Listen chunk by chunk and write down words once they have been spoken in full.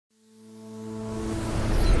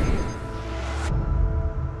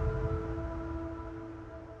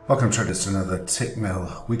Welcome traders to another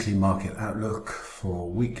Tickmill weekly market outlook for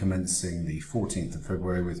week commencing the 14th of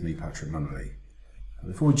February with me, Patrick Munnelly.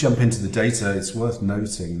 Before we jump into the data, it's worth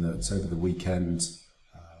noting that over the weekend,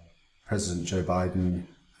 President Joe Biden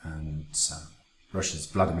and Russia's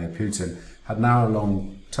Vladimir Putin had an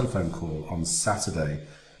hour-long telephone call on Saturday.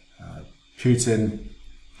 Putin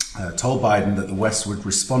told Biden that the West would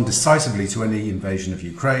respond decisively to any invasion of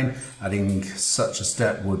Ukraine, adding such a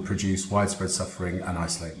step would produce widespread suffering and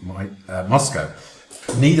isolate Moscow.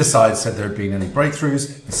 Neither side said there had been any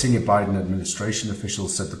breakthroughs. The senior Biden administration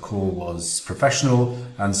officials said the call was professional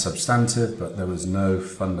and substantive, but there was no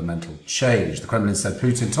fundamental change. The Kremlin said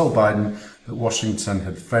Putin told Biden that Washington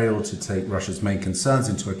had failed to take Russia's main concerns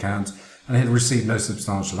into account and had received no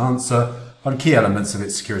substantial answer on key elements of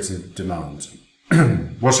its security demand.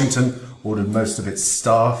 Washington ordered most of its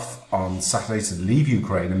staff on Saturday to leave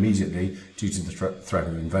Ukraine immediately due to the threat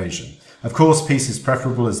of invasion. Of course, peace is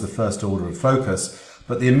preferable as the first order of focus,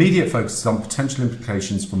 but the immediate focus is on potential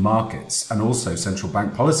implications for markets and also central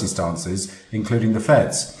bank policy stances, including the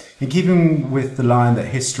Fed's. In keeping with the line that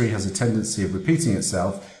history has a tendency of repeating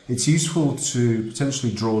itself, it's useful to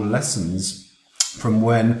potentially draw lessons from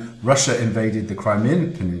when Russia invaded the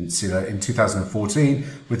Crimean Peninsula in 2014,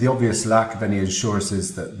 with the obvious lack of any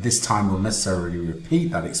assurances that this time will necessarily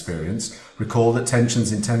repeat that experience. Recall that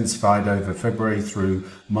tensions intensified over February through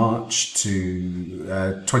March to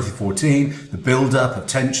 2014. The build-up of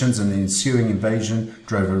tensions and the ensuing invasion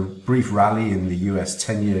drove a brief rally in the US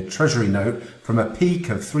 10-year Treasury note from a peak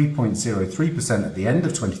of 3.03% at the end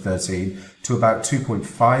of 2013 to about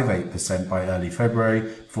 2.58% by early February,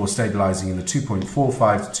 before stabilizing in the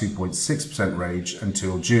 2.45 to 2.6% range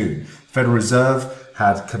until June. The Federal Reserve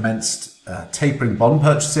had commenced tapering bond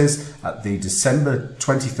purchases at the December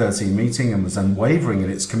 2013 meeting and was unwavering in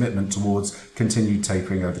its commitment towards continued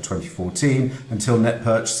tapering over 2014 until net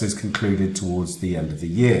purchases concluded towards the end of the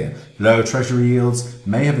year. Lower Treasury yields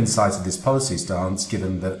may have incited this policy stance,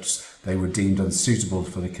 given that they were deemed unsuitable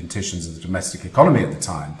for the conditions of the domestic economy at the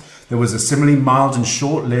time. There was a similarly mild and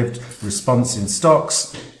short-lived response in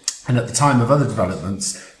stocks, and at the time of other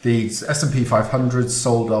developments, the S&P 500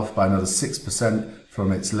 sold off by another 6%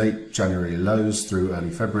 from its late January lows through early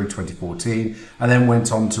February 2014, and then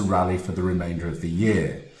went on to rally for the remainder of the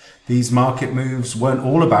year. These market moves weren't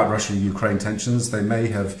all about Russia-Ukraine tensions. They may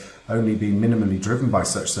have only been minimally driven by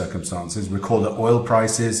such circumstances. Recall that oil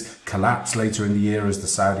prices collapsed later in the year as the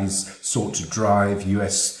Saudis sought to drive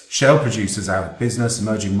US shale producers out of business.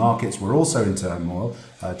 Emerging markets were also in turmoil.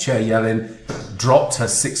 Chair Yellen dropped her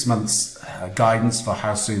 6 months guidance for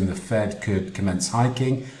how soon the Fed could commence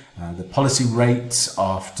hiking. The policy rate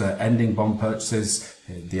after ending bond purchases,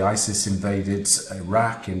 the ISIS invaded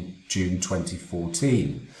Iraq in June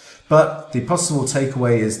 2014. But the possible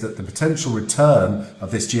takeaway is that the potential return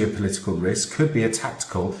of this geopolitical risk could be a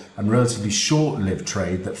tactical and relatively short-lived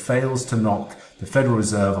trade that fails to knock the Federal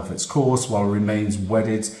Reserve off its course while it remains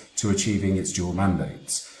wedded to achieving its dual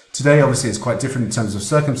mandates. Today, obviously, is quite different in terms of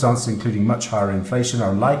circumstances, including much higher inflation,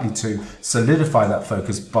 are likely to solidify that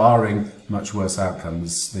focus, barring much worse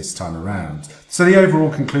outcomes this time around. So the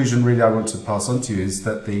overall conclusion really I want to pass on to you is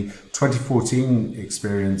that the 2014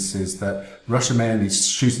 experience is that Russia may only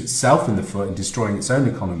shoot itself in the foot in destroying its own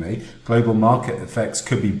economy. Global market effects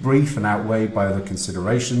could be brief and outweighed by other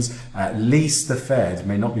considerations. At least the Fed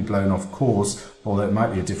may not be blown off course, although it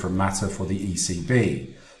might be a different matter for the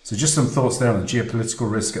ECB. So just some thoughts there on the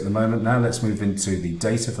geopolitical risk at the moment. Now let's move into the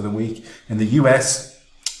data for the week. In the US,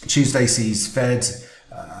 Tuesday sees Fed,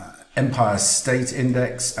 Empire State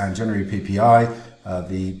Index and January PPI.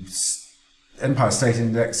 The Empire State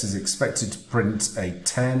Index is expected to print a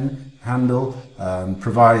 10 handle,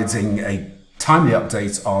 providing a timely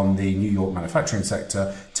update on the New York manufacturing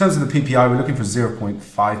sector. In terms of the PPI, we're looking for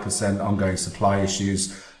 0.5%. Ongoing supply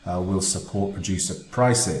issues will support producer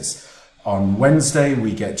prices. On Wednesday,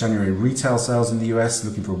 we get January retail sales in the US,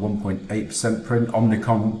 looking for a 1.8% print.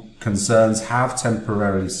 Omnicom concerns have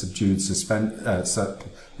temporarily subdued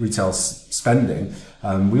retail spending.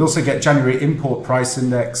 We also get January import price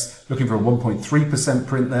index, looking for a 1.3%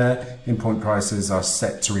 print there. Import prices are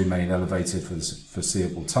set to remain elevated for the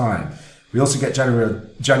foreseeable time. We also get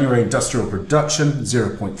January industrial production,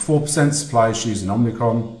 0.4%. Supply issues in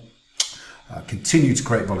Omnicom continue to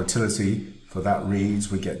create volatility. For that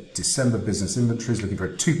reads, we get December business inventories looking for a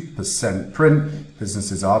 2% print.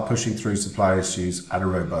 Businesses are pushing through supply issues at a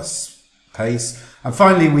robust pace. And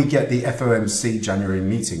finally, we get the FOMC January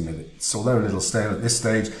meeting minutes. Although a little stale at this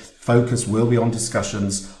stage, focus will be on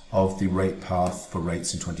discussions of the rate path for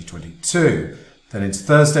rates in 2022. Then into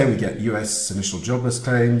Thursday, we get US initial jobless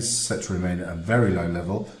claims set to remain at a very low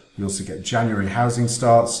level. We also get January housing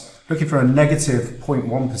starts, looking for a negative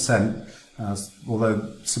 0.1%,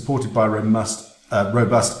 although supported by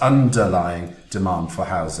robust underlying demand for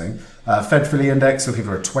housing. Fed Philly index looking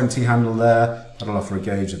for a 20 handle there. That'll offer a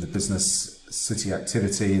gauge of the business city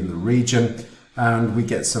activity in the region. And we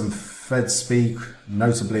get some Fed speak.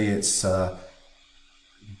 Notably, it's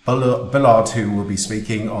Bullard who will be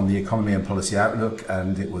speaking on the economy and policy outlook,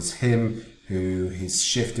 and it was him who his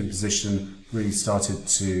shift in position really started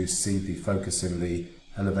to see the focus in the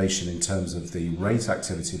elevation in terms of the rate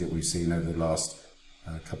activity that we've seen over the last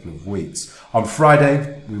couple of weeks. On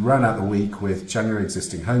Friday, we ran out the week with January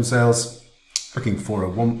existing home sales looking for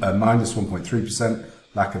a minus 1.3%.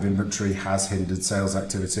 Lack of inventory has hindered sales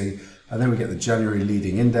activity. And then we get the January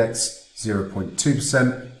leading index,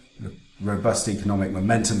 0.2%. Robust economic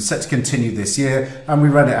momentum set to continue this year. And we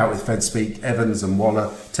ran it out with Fed speak. Evans and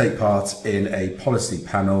Waller take part in a policy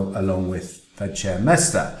panel along with Fed Chair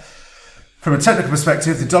Mester. From a technical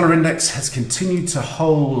perspective, the dollar index has continued to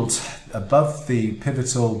hold above the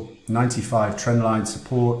pivotal 95 trendline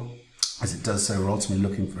support. As it does so, we're ultimately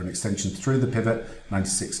looking for an extension through the pivot,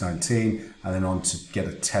 96.19, and then on to get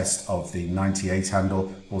a test of the 98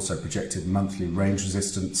 handle, also projected monthly range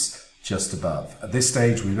resistance just above. At this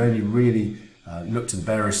stage, we've only really looked to the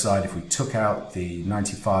bearish side if we took out the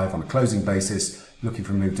 95 on a closing basis, looking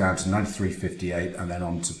for a move down to 93.58 and then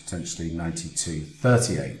on to potentially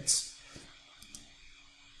 92.38.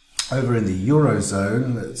 Over in the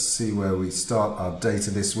Eurozone, let's see where we start our data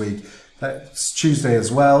this week. That's Tuesday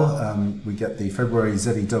as well. We get the February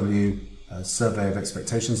ZEW survey of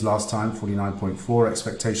expectations last time, 49.4.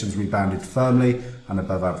 Expectations rebounded firmly and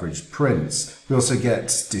above average prints. We also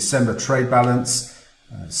get December trade balance.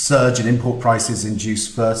 Surge in import prices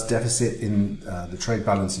induced first deficit in the trade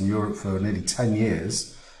balance in Europe for nearly 10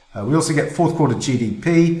 years. We also get fourth quarter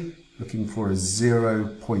GDP, looking for a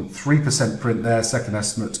 0.3% print there. Second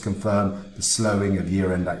estimate to confirm the slowing of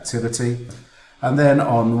year-end activity. And then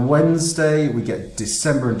on Wednesday, we get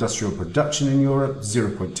December industrial production in Europe,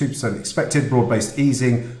 0.2% expected. Broad-based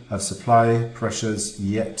easing of supply pressures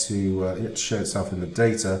yet to show itself in the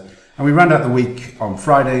data. And we round out the week on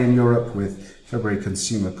Friday in Europe with February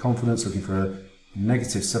consumer confidence looking for a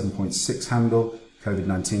negative 7.6 handle.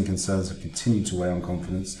 COVID-19 concerns have continued to weigh on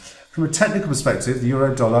confidence. From a technical perspective, the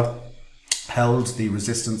euro dollar held the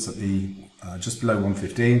resistance at the just below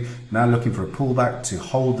 115. Now looking for a pullback to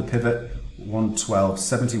hold the pivot.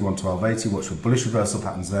 112.70, 112.80. Watch for bullish reversal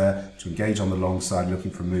patterns there to engage on the long side, looking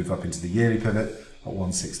for a move up into the yearly pivot at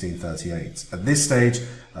 116.38. At this stage,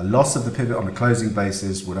 a loss of the pivot on a closing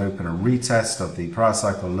basis would open a retest of the prior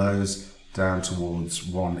cycle lows down towards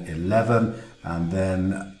 111, and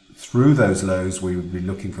then through those lows we would be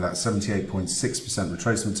looking for that 78.6%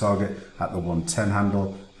 retracement target at the 110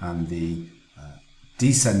 handle and the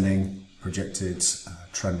descending projected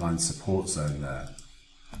trendline support zone there.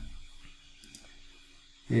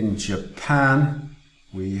 In Japan,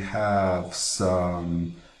 we have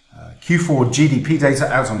some Q4 GDP data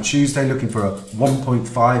out on Tuesday, looking for a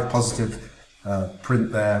 1.5 positive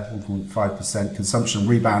print there, 1.5%. Consumption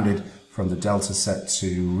rebounded from the delta set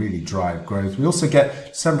to really drive growth. We also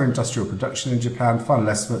get December industrial production in Japan. Final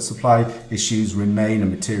estimate, supply issues remain a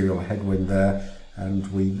material headwind there. And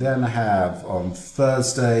we then have on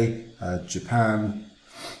Thursday, Japan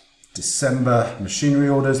December machinery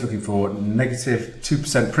orders, looking for negative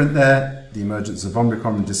 2% print there. The emergence of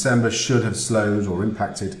Omicron in December should have slowed or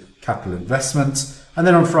impacted capital investment. And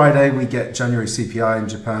then on Friday, we get January CPI in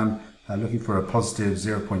Japan, looking for a positive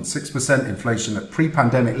 0.6%, inflation at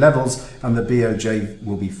pre-pandemic levels, and the BOJ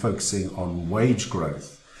will be focusing on wage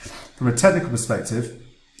growth. From a technical perspective,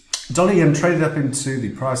 dollar yen traded up into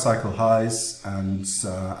the prior cycle highs and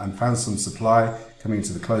found some supply coming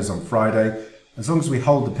into the close on Friday. As long as we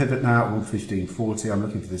hold the pivot now at 115.40, I'm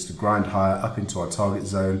looking for this to grind higher up into our target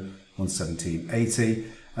zone, 117.80.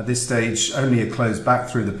 At this stage, only a close back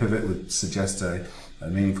through the pivot would suggest a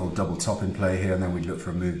meaningful double top in play here, and then we'd look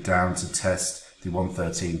for a move down to test the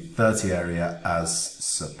 113.30 area as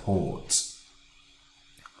support.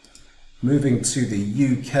 Moving to the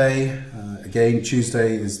UK, again,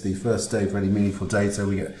 Tuesday is the first day for any meaningful data.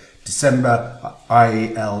 We get December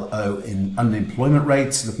ILO in unemployment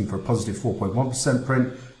rates, looking for a positive 4.1%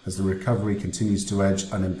 print as the recovery continues to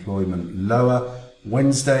edge unemployment lower.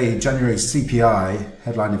 Wednesday, January CPI,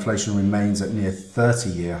 headline inflation remains at near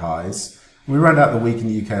 30-year highs. We round out the week in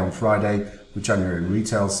the UK on Friday with January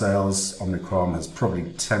retail sales. Omicron has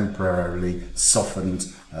probably temporarily softened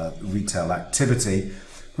retail activity.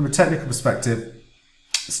 From a technical perspective,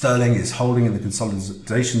 Sterling is holding in the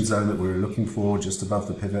consolidation zone that we were looking for, just above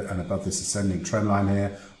the pivot and above this ascending trend line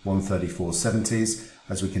here, 134.70s.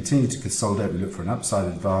 As we continue to consolidate, we look for an upside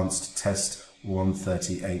advance to test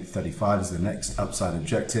 138.35 as the next upside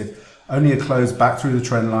objective. Only a close back through the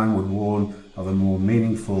trend line would warn of a more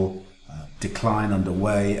meaningful decline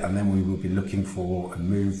underway, and then we will be looking for a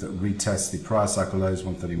move that retests the prior cycle lows,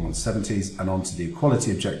 131.70s, and onto the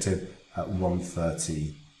equality objective at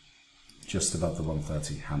 130, just above the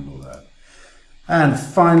 130 handle there. And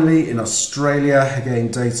finally, in Australia, again,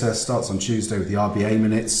 data starts on Tuesday with the RBA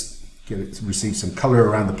minutes. Receive some colour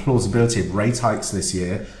around the plausibility of rate hikes this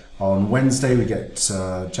year. On Wednesday, we get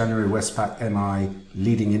January Westpac MI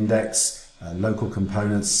leading index, local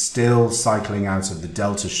components still cycling out of the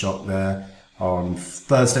Delta shock there. On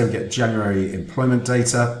Thursday, we get January employment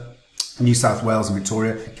data. New South Wales and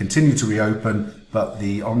Victoria continue to reopen, but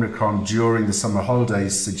the Omicron during the summer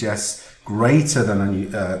holidays suggests greater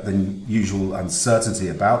than usual uncertainty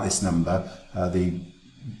about this number. The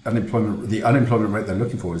unemployment rate they're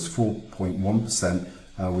looking for is 4.1%,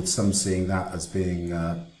 with some seeing that as being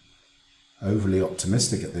overly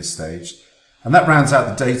optimistic at this stage. And that rounds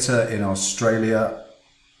out the data in Australia.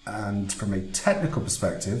 And from a technical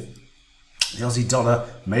perspective, the Aussie dollar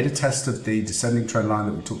made a test of the descending trend line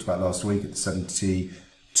that we talked about last week at the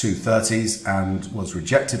 72.30s and was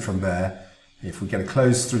rejected from there. If we get a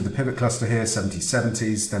close through the pivot cluster here,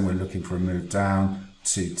 70.70s, then we're looking for a move down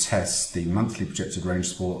to test the monthly projected range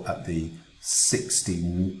support at the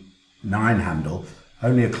 69 handle.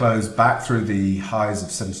 Only a close back through the highs of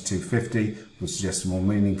 72.50 would suggest a more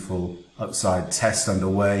meaningful upside test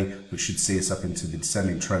underway, which should see us up into the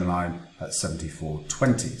descending trend line at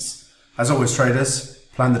 74.20s. As always, traders,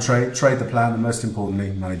 plan the trade the plan, and most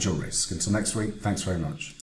importantly, manage your risk. Until next week, thanks very much.